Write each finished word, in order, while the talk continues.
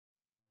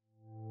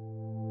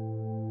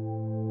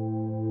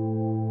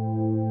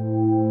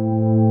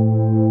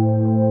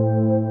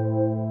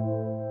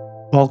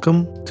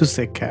Welcome to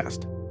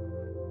SikhCast,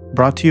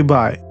 brought to you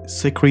by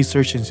Sikh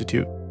Research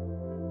Institute,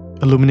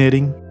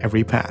 illuminating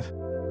every path.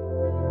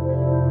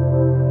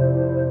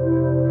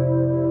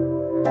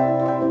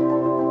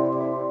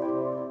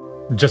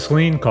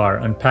 Jasleen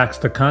Kaur unpacks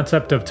the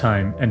concept of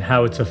time and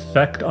how its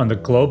effect on the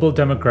global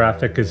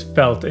demographic is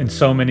felt in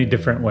so many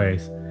different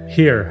ways.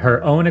 Hear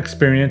her own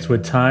experience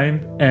with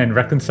time and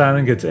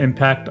reconciling its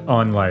impact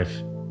on life.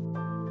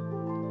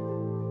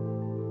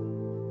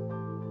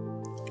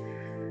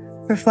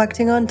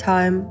 Reflecting on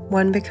time,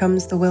 one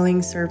becomes the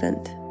willing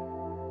servant.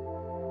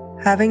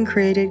 Having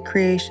created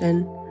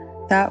creation,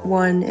 that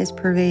one is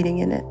pervading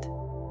in it.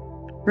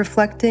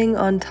 Reflecting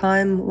on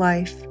time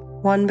life,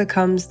 one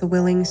becomes the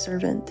willing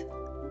servant.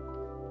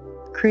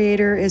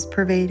 Creator is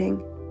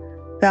pervading.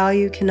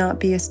 Value cannot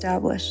be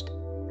established.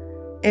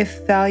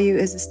 If value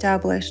is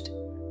established,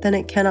 then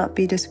it cannot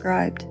be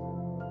described.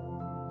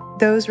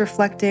 Those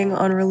reflecting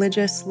on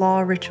religious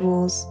law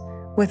rituals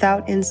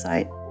without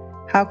insight,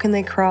 how can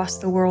they cross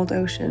the world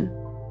ocean?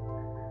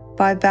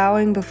 By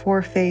bowing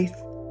before faith,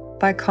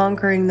 by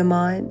conquering the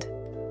mind.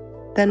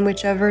 Then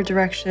whichever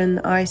direction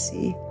I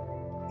see,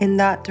 in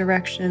that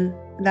direction,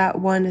 that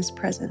one is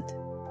present.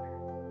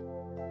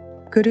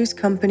 Guru's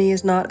company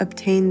is not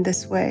obtained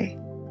this way.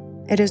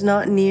 It is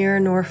not near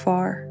nor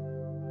far.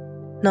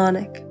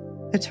 Nanak,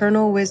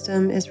 eternal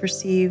wisdom is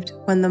received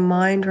when the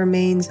mind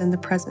remains in the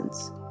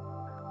presence.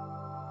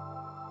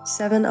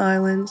 7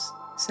 islands,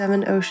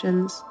 7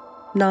 oceans,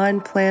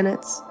 9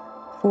 planets,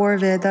 4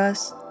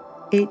 Vedas,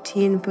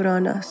 18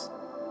 Puranas.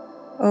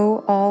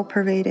 O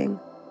all-pervading,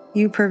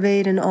 you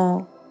pervade in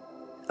all.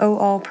 O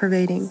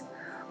all-pervading,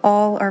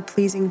 all are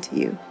pleasing to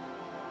you.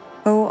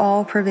 O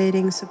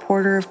all-pervading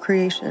supporter of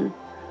creation,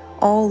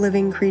 all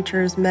living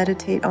creatures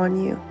meditate on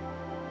you.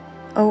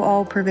 O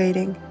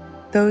all-pervading,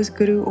 those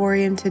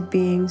Guru-oriented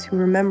beings who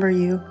remember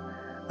you,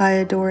 I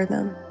adore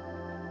them.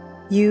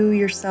 You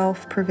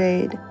yourself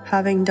pervade,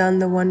 having done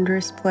the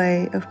wondrous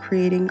play of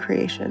creating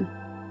creation.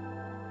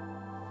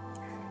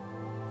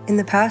 In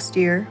the past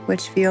year,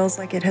 which feels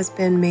like it has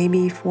been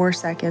maybe 4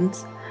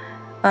 seconds,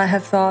 I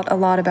have thought a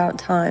lot about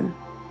time.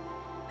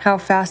 How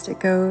fast it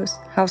goes,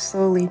 how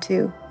slowly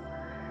too.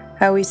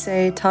 How we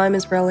say time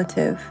is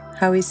relative,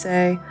 how we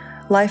say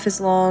life is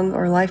long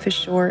or life is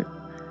short,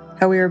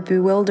 how we are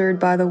bewildered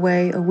by the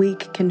way a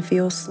week can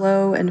feel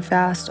slow and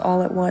fast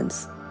all at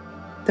once,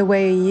 the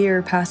way a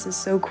year passes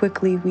so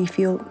quickly we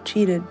feel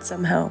cheated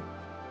somehow.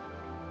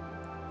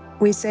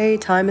 We say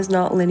time is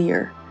not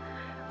linear.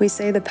 We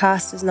say the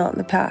past is not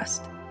the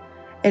past.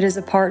 It is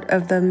a part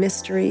of the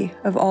mystery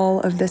of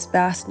all of this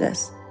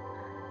vastness,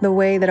 the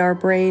way that our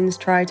brains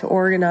try to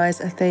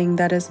organize a thing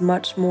that is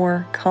much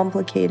more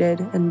complicated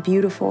and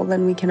beautiful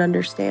than we can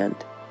understand.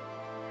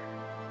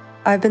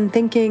 I've been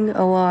thinking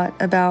a lot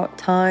about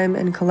time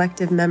and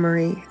collective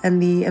memory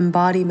and the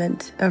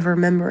embodiment of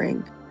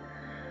remembering.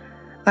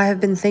 I have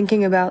been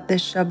thinking about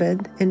this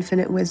Shabad,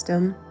 infinite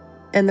wisdom,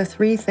 and the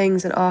 3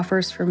 things it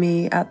offers for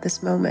me at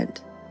this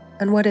moment.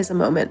 And what is a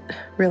moment,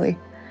 really?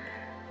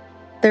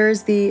 There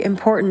is the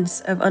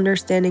importance of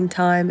understanding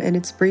time in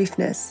its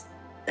briefness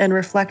and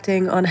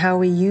reflecting on how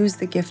we use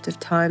the gift of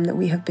time that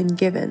we have been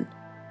given.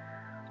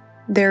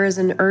 There is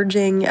an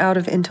urging out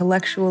of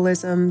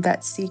intellectualism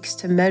that seeks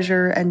to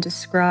measure and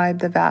describe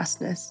the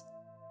vastness.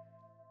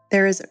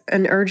 There is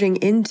an urging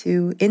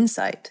into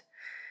insight,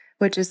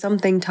 which is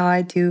something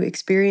tied to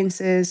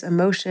experiences,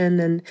 emotion,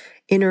 and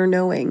inner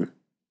knowing.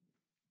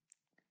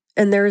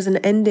 And there is an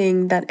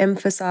ending that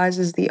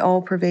emphasizes the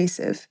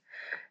all-pervasive,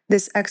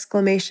 this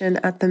exclamation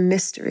at the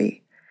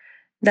mystery,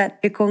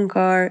 that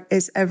Ikonkar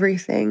is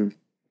everything,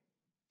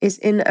 is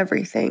in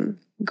everything,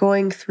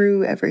 going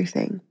through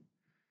everything.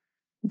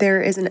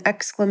 There is an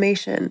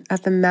exclamation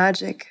at the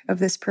magic of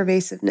this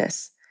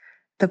pervasiveness,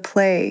 the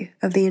play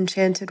of the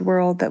enchanted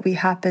world that we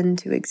happen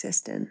to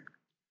exist in.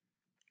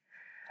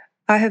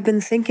 I have been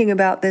thinking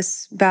about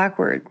this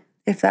backward,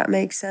 if that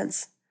makes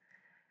sense.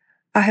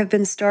 I have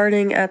been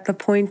starting at the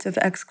point of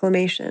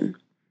exclamation,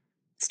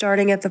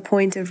 starting at the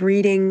point of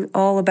reading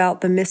all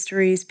about the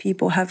mysteries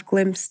people have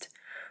glimpsed,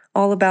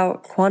 all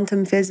about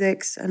quantum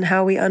physics and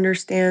how we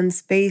understand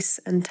space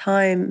and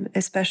time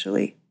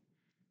especially.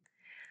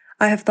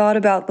 I have thought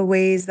about the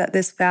ways that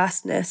this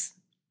vastness,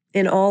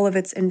 in all of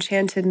its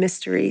enchanted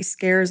mystery,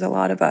 scares a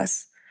lot of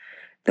us,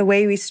 the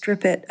way we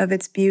strip it of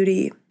its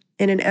beauty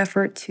in an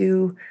effort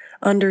to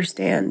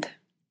understand.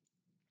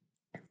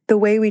 The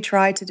way we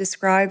try to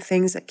describe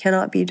things that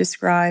cannot be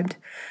described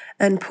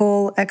and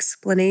pull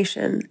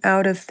explanation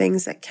out of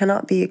things that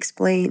cannot be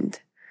explained.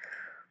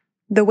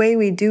 The way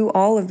we do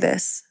all of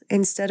this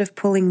instead of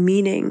pulling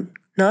meaning,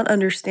 not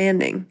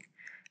understanding,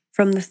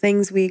 from the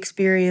things we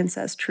experience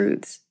as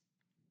truths.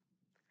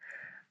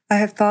 I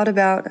have thought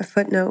about a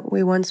footnote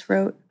we once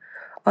wrote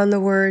on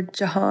the word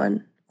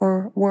Jahan,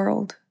 or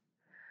world.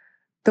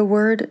 The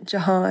word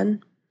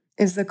Jahan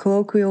is the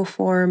colloquial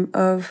form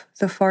of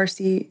the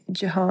Farsi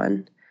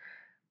Jahan,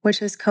 which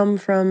has come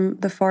from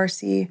the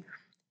Farsi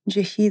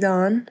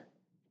jihidan,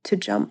 to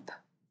jump.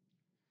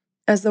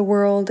 As the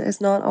world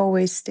is not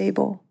always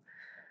stable,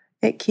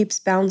 It keeps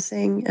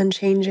bouncing and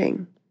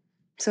changing.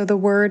 So the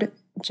word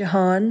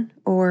Jahan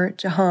or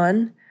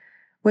Jahan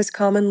was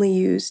commonly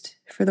used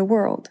for the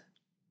world.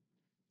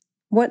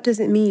 What does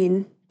it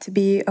mean to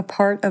be a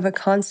part of a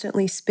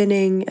constantly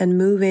spinning and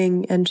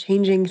moving and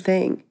changing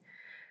thing?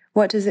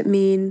 What does it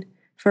mean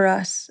for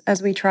us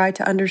as we try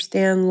to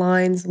understand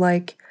lines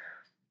like,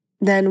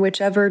 then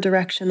whichever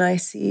direction I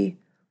see,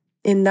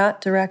 in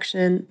that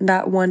direction,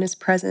 that one is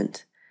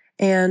present,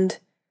 and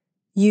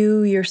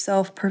you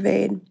yourself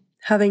pervade,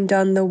 having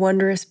done the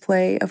wondrous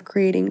play of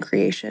creating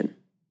creation.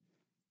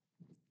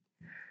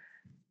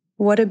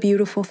 What a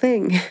beautiful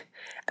thing,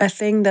 a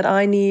thing that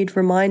I need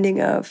reminding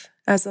of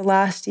as the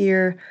last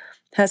year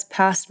has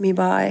passed me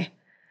by,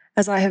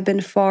 as I have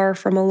been far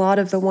from a lot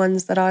of the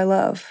ones that I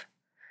love.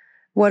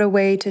 What a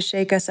way to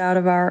shake us out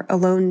of our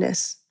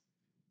aloneness.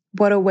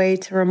 What a way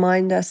to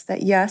remind us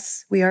that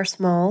yes, we are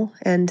small,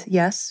 and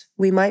yes,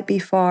 we might be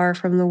far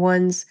from the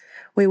ones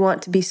we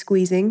want to be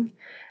squeezing,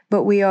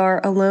 but we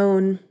are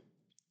alone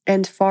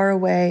and far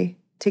away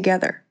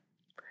together.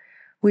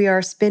 We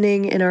are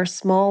spinning in our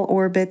small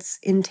orbits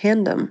in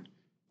tandem,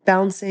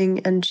 bouncing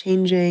and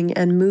changing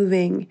and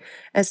moving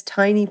as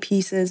tiny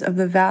pieces of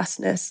the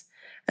vastness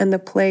and the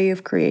play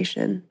of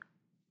creation.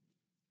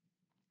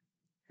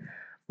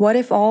 What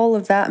if all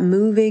of that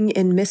moving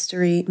in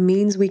mystery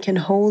means we can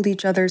hold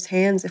each other's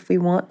hands if we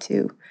want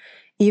to,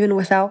 even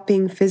without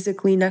being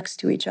physically next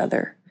to each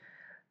other?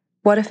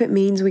 What if it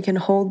means we can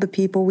hold the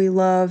people we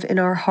love in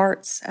our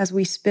hearts as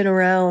we spin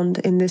around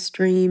in this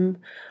dream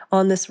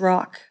on this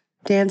rock,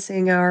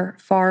 dancing our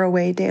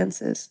faraway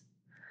dances?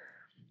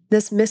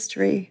 This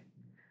mystery,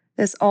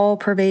 this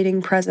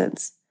all-pervading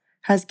presence,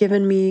 has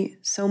given me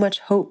so much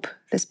hope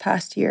this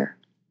past year.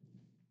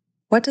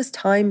 What does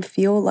time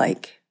feel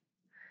like?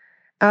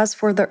 As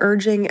for the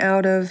urging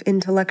out of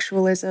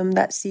intellectualism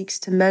that seeks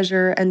to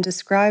measure and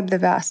describe the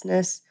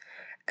vastness,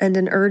 and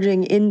an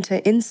urging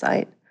into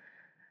insight,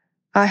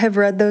 I have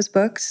read those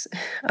books.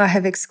 I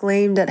have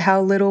exclaimed at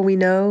how little we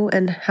know,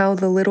 and how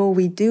the little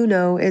we do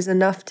know is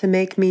enough to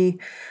make me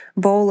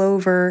bowl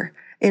over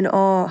in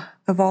awe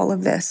of all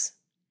of this.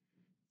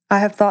 I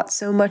have thought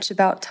so much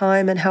about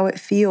time and how it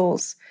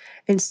feels,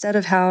 instead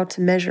of how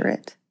to measure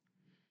it.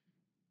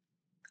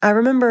 I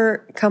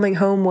remember coming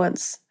home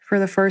once, for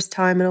the first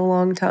time in a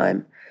long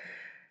time,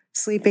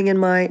 sleeping in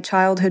my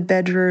childhood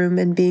bedroom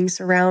and being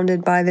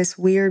surrounded by this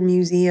weird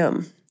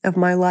museum of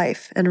my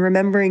life and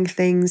remembering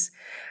things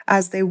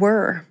as they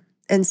were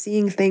and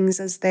seeing things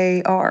as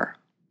they are.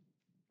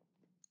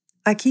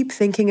 I keep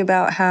thinking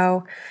about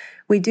how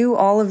we do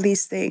all of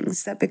these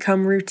things that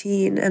become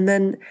routine and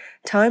then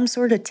time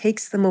sort of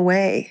takes them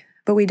away,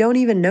 but we don't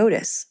even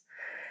notice.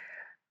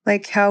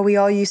 Like how we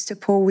all used to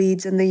pull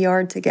weeds in the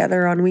yard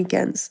together on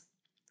weekends,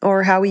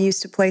 or how we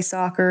used to play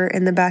soccer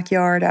in the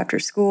backyard after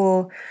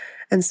school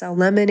and sell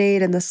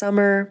lemonade in the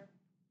summer,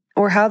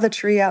 or how the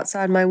tree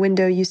outside my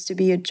window used to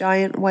be a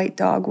giant white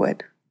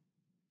dogwood.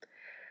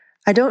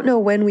 I don't know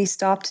when we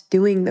stopped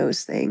doing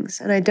those things,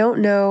 and I don't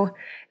know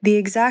the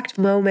exact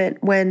moment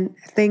when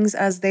things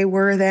as they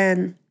were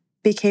then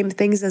became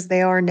things as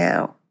they are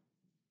now.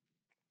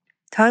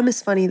 Time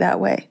is funny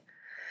that way.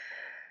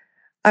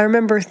 I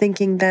remember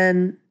thinking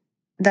then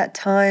that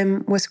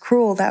time was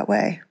cruel that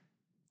way,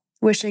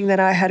 wishing that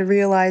I had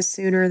realized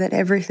sooner that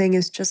everything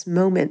is just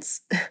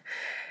moments,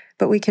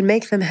 but we can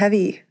make them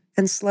heavy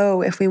and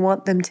slow if we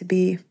want them to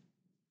be,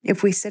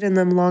 if we sit in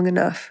them long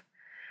enough,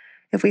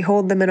 if we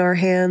hold them in our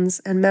hands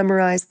and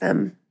memorize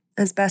them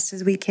as best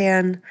as we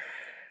can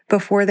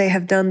before they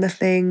have done the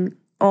thing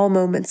all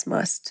moments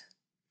must,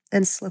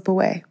 and slip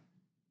away.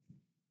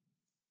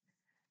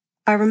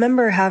 I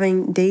remember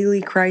having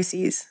daily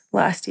crises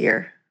last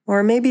year,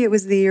 or maybe it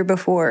was the year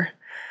before.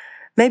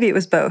 Maybe it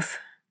was both.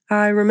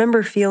 I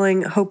remember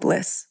feeling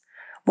hopeless,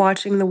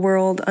 watching the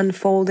world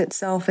unfold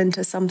itself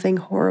into something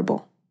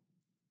horrible.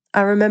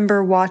 I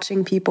remember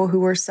watching people who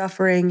were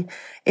suffering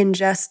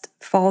ingest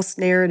false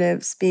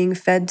narratives being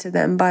fed to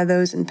them by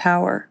those in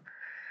power.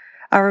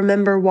 I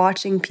remember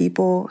watching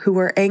people who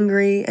were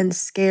angry and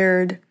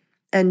scared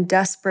and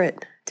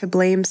desperate to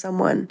blame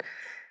someone,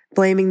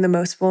 blaming the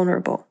most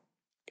vulnerable.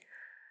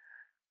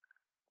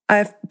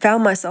 I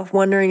found myself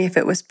wondering if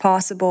it was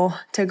possible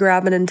to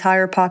grab an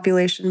entire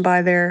population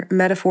by their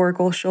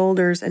metaphorical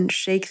shoulders and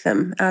shake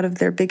them out of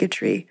their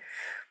bigotry,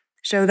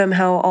 show them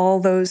how all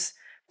those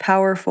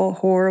powerful,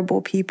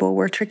 horrible people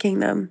were tricking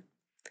them,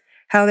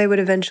 how they would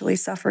eventually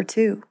suffer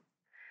too.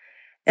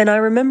 And I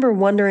remember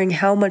wondering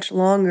how much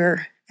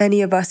longer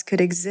any of us could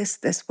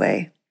exist this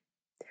way,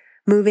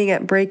 moving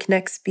at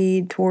breakneck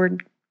speed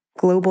toward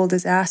global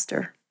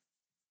disaster.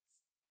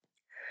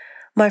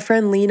 My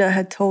friend Lena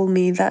had told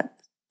me that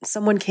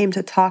someone came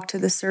to talk to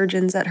the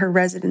surgeons at her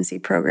residency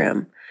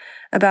program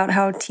about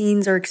how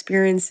teens are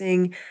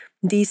experiencing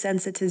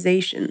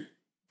desensitization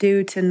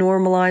due to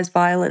normalized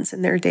violence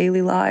in their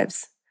daily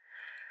lives.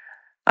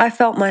 I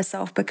felt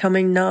myself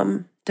becoming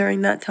numb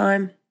during that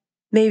time,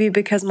 maybe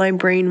because my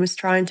brain was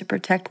trying to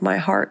protect my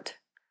heart.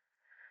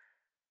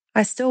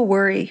 I still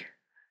worry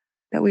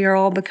that we are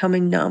all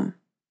becoming numb.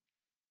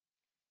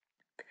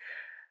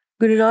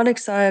 Guru Nanak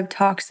Sahib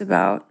talks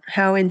about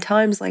how in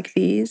times like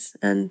these,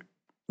 and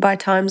by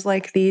times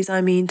like these,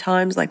 I mean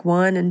times like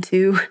 1 and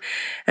 2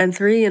 and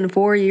 3 and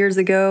 4 years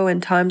ago,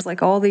 and times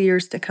like all the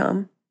years to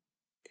come,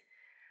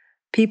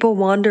 people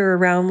wander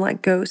around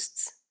like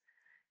ghosts,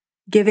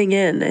 giving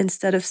in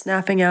instead of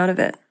snapping out of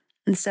it,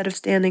 instead of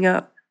standing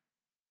up.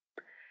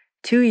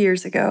 2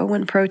 years ago,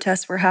 when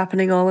protests were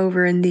happening all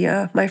over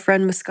India, my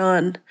friend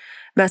Muskan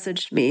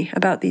messaged me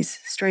about these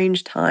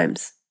strange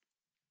times.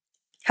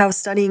 How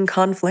studying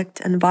conflict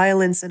and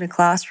violence in a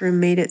classroom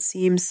made it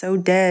seem so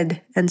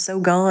dead and so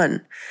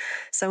gone,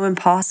 so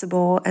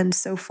impossible and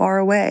so far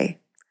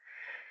away.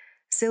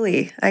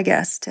 Silly, I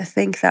guess, to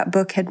think that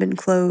book had been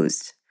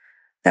closed,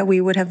 that we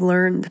would have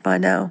learned by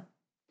now.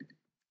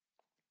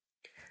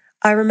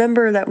 I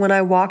remember that when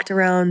I walked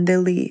around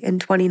Delhi in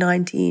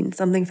 2019,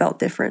 something felt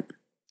different.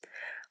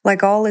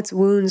 Like all its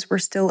wounds were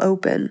still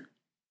open,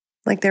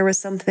 like there was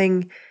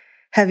something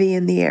heavy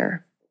in the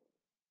air.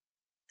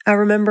 I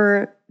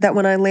remember that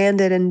when I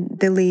landed in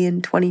Delhi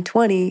in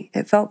 2020,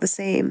 it felt the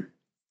same,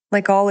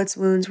 like all its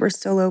wounds were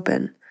still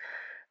open,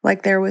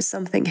 like there was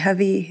something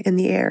heavy in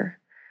the air,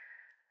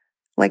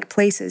 like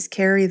places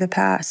carry the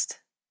past.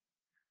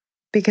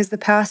 Because the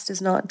past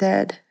is not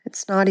dead,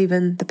 it's not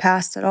even the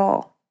past at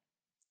all.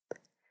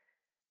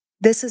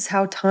 This is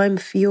how time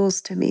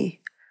feels to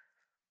me.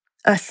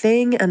 A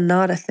thing and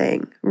not a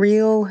thing,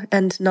 real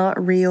and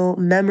not real,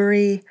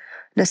 memory,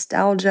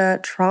 nostalgia,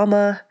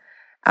 trauma,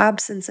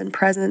 absence and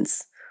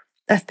presence,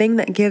 a thing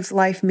that gives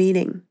life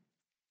meaning,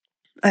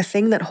 a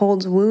thing that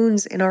holds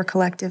wounds in our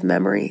collective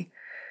memory,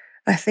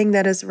 a thing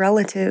that is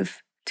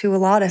relative to a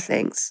lot of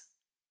things,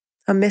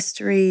 a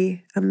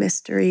mystery, a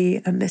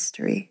mystery, a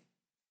mystery.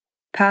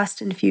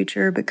 Past and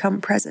future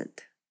become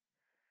present.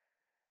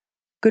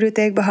 Guru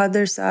Tegh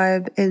Bahadur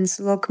Sahib in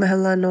Slok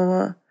Mahalla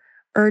Noma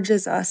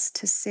urges us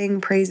to sing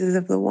praises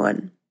of the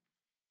One.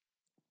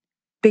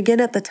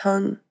 Begin at the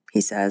tongue, he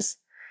says.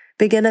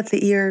 Begin at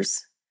the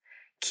ears.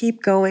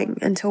 Keep going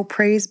until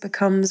praise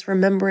becomes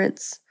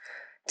remembrance,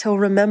 till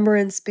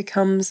remembrance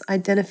becomes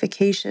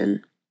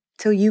identification,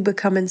 till you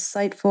become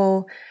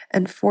insightful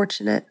and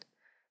fortunate,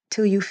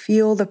 till you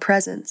feel the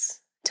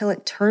presence, till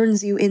it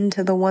turns you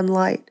into the one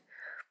light,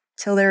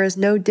 till there is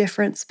no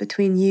difference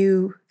between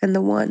you and the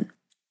One.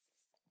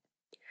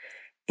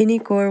 Inni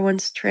Kaur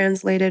once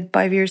translated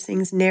Bhavir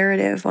Singh's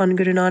narrative on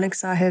Guru Nanak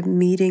Sahib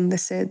meeting the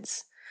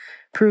Siddhs,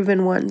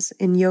 proven ones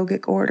in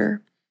yogic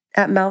order,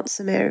 at Mount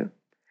Sumeru.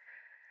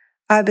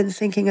 I've been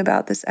thinking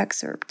about this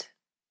excerpt.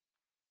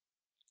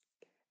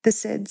 The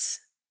Siddhs.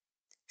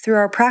 Through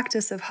our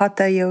practice of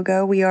Hatha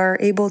Yoga, we are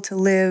able to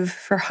live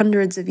for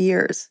hundreds of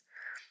years.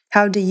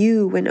 How do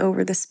you win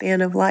over the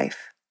span of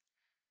life?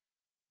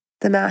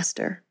 The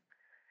Master.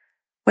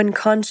 When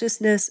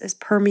consciousness is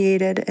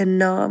permeated in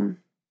Nam,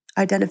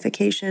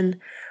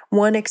 identification,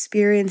 one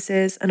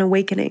experiences an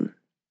awakening.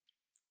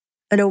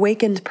 An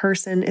awakened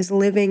person is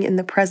living in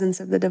the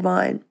presence of the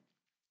divine.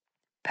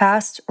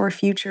 Past or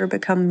future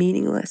become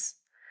meaningless.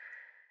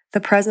 The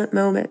present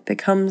moment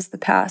becomes the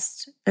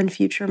past and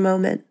future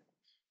moment.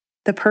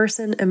 The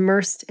person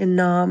immersed in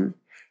Nam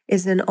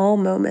is in all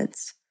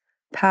moments,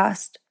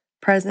 past,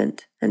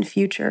 present, and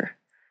future,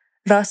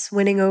 thus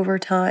winning over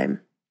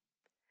time.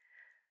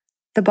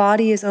 The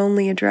body is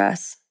only a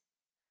dress.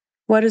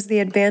 What is the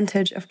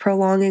advantage of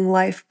prolonging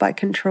life by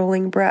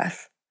controlling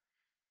breath?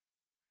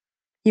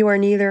 You are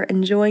neither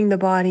enjoying the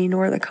body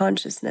nor the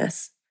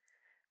consciousness.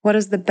 What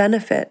is the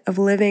benefit of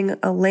living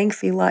a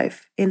lengthy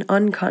life in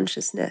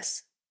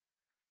unconsciousness?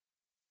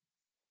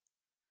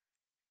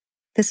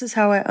 This is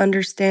how I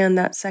understand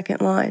that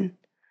second line.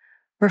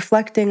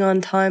 Reflecting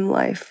on time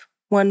life,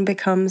 one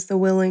becomes the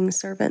willing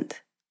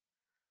servant.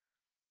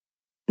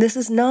 This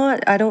is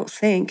not, I don't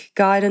think,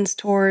 guidance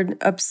toward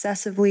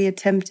obsessively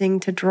attempting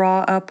to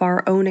draw up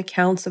our own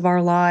accounts of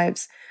our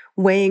lives,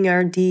 weighing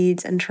our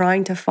deeds and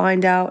trying to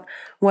find out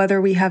whether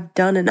we have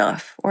done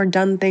enough or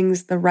done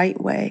things the right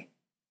way.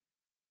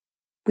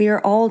 We are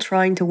all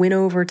trying to win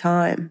over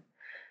time.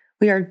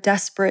 We are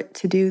desperate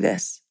to do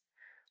this.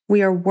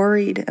 We are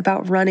worried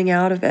about running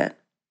out of it.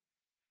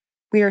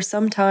 We are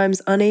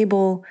sometimes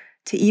unable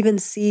to even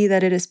see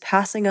that it is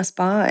passing us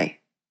by.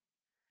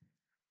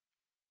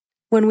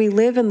 When we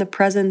live in the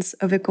presence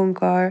of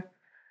Ikonkar,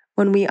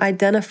 when we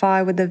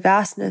identify with the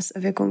vastness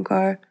of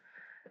Ikonkar,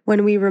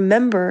 when we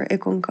remember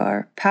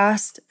Ikonkar,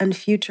 past and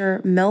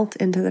future melt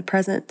into the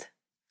present.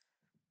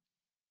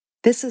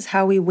 This is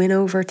how we win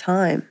over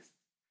time.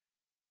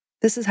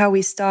 This is how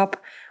we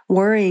stop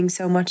worrying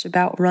so much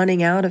about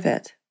running out of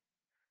it.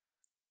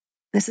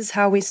 This is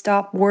how we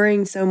stop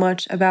worrying so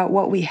much about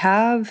what we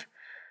have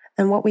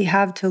and what we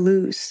have to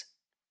lose.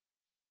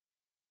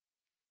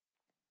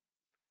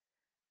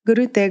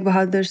 Guru Tegh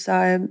Bahadur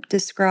Sahib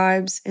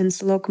describes in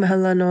Slok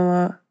Mahalla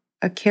Noma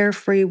a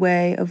carefree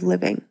way of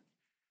living,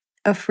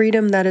 a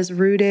freedom that is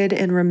rooted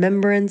in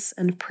remembrance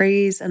and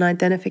praise and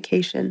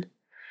identification,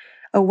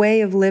 a way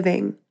of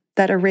living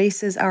that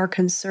erases our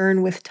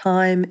concern with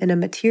time in a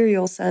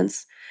material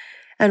sense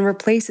and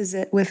replaces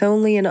it with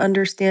only an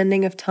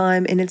understanding of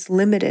time in its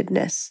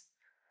limitedness.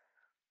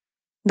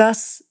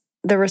 Thus,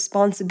 the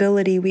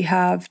responsibility we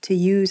have to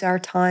use our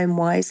time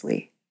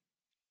wisely.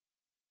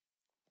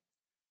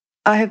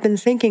 I have been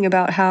thinking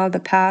about how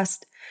the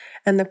past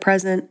and the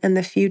present and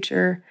the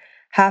future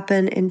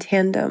happen in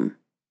tandem,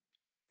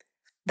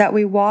 that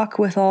we walk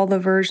with all the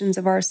versions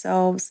of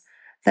ourselves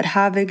that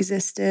have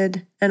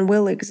existed and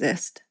will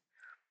exist,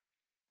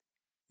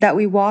 that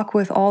we walk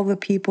with all the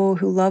people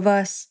who love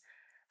us,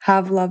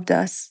 have loved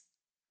us,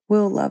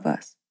 will love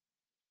us.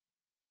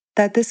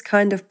 That this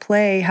kind of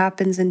play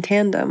happens in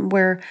tandem,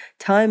 where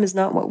time is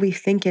not what we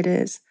think it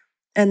is.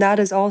 And that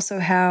is also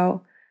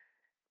how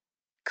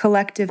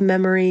collective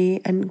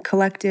memory and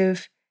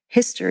collective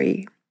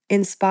history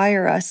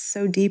inspire us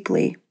so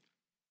deeply,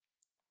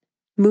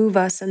 move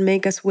us and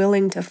make us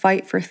willing to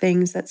fight for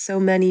things that so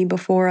many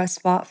before us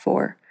fought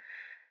for,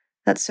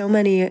 that so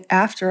many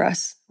after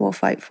us will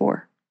fight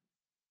for.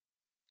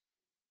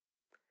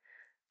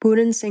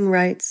 Buddha Singh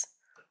writes,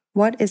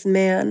 "What is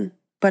man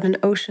but an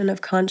ocean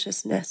of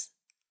consciousness?"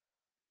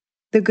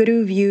 The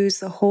Guru views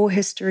the whole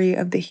history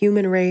of the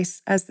human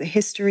race as the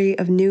history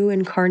of new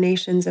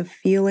incarnations of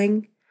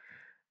feeling,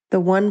 the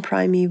one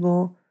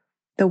primeval,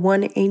 the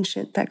one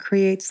ancient that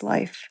creates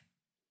life.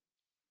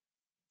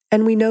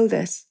 And we know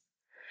this.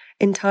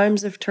 In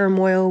times of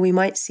turmoil, we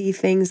might see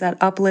things that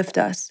uplift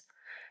us,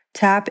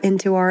 tap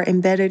into our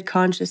embedded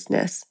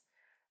consciousness,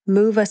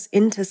 move us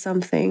into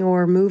something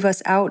or move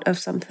us out of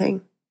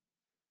something.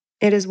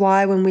 It is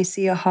why when we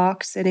see a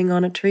hawk sitting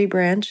on a tree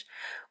branch,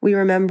 we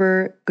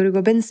remember Guru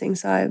Gobind Singh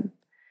Sahib,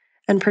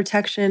 and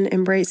protection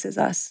embraces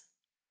us.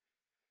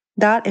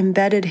 That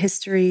embedded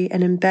history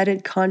and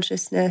embedded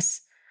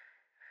consciousness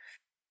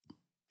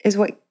is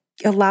what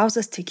allows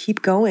us to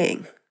keep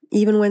going,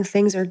 even when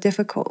things are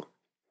difficult.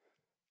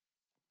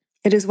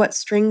 It is what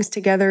strings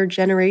together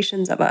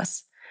generations of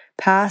us,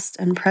 past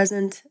and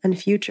present and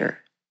future.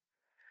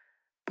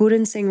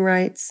 Buddha Singh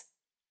writes,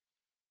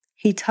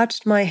 "He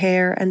touched my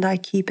hair and I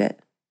keep it.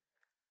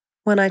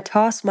 When I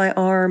toss my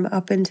arm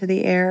up into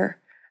the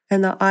air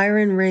and the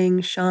iron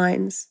ring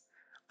shines,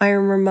 I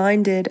am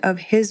reminded of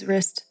his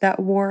wrist that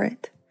wore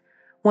it,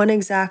 one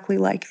exactly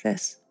like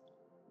this.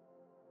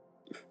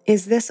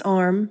 Is this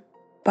arm,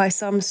 by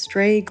some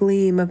stray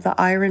gleam of the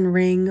iron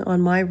ring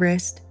on my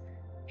wrist,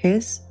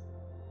 his?"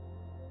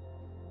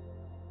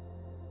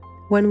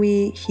 When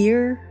we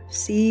hear,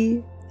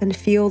 see, and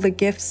feel the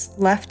gifts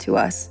left to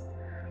us,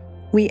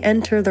 we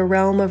enter the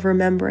realm of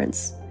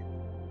remembrance,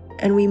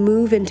 and we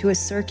move into a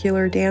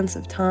circular dance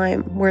of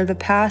time where the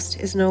past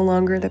is no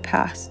longer the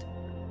past.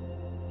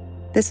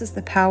 This is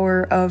the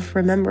power of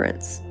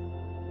remembrance.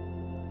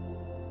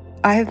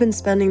 I have been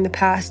spending the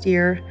past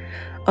year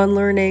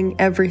unlearning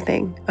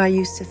everything I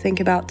used to think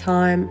about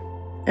time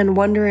and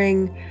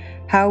wondering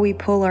how we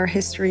pull our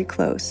history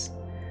close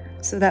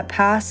so that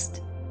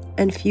past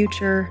and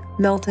future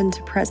melt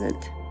into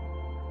present,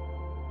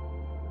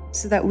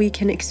 so that we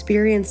can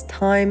experience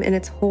time in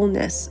its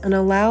wholeness and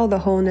allow the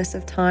wholeness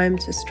of time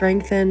to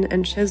strengthen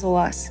and chisel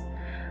us,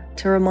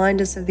 to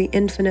remind us of the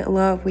infinite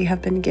love we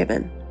have been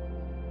given.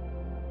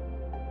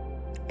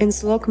 In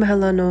Slok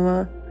Mahalla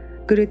Nova,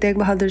 Guru Tegh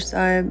Bahadur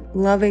Sahib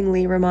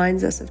lovingly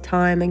reminds us of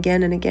time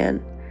again and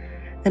again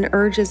and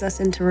urges us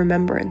into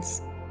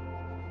remembrance.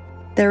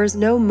 There is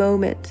no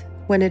moment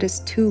when it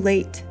is too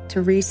late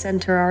to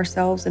recenter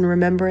ourselves in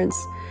remembrance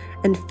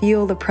and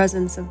feel the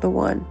presence of the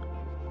One.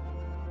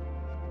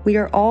 We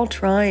are all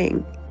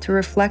trying to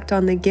reflect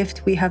on the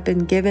gift we have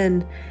been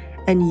given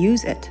and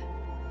use it.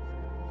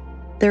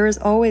 There is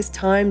always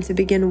time to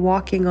begin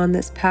walking on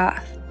this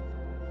path.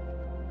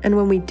 And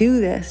when we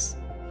do this,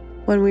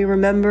 when we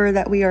remember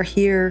that we are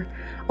here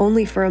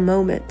only for a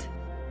moment,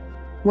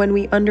 when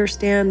we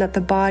understand that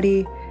the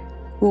body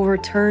will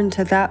return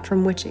to that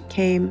from which it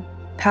came,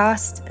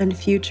 past and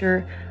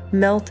future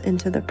melt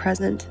into the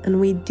present, and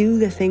we do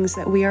the things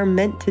that we are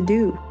meant to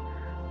do.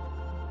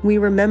 We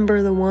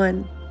remember the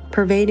One,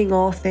 pervading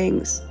all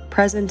things,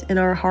 present in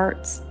our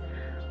hearts,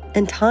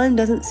 and time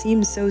doesn't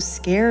seem so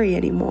scary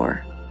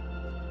anymore.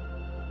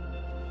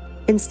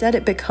 Instead,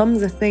 it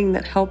becomes a thing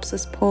that helps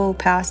us pull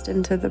past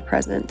into the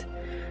present.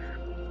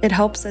 It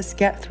helps us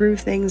get through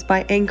things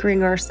by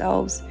anchoring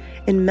ourselves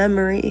in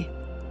memory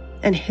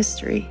and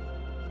history.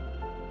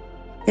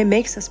 It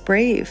makes us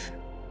brave.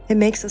 It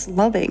makes us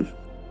loving.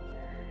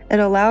 It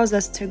allows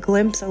us to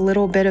glimpse a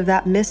little bit of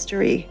that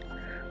mystery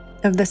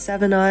of the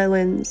 7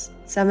 islands,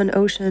 7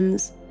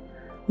 oceans,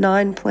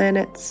 9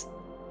 planets,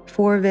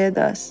 4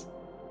 Vedas,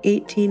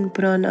 18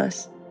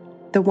 Puranas,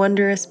 the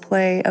wondrous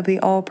play of the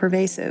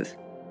all-pervasive.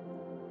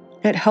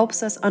 It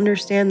helps us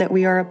understand that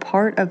we are a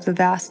part of the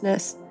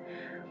vastness,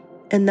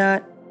 and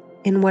that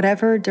in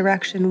whatever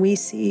direction we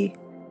see,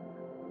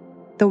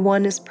 the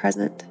One is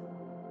present.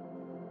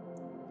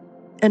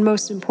 And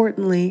most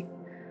importantly,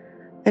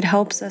 it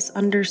helps us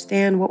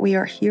understand what we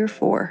are here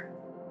for.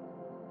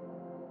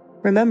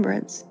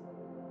 Remembrance.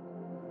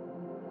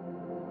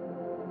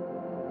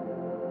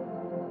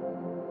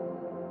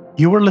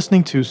 You were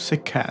listening to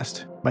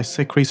SikhCast by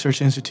Sikh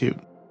Research Institute,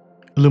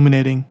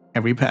 illuminating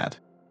every path.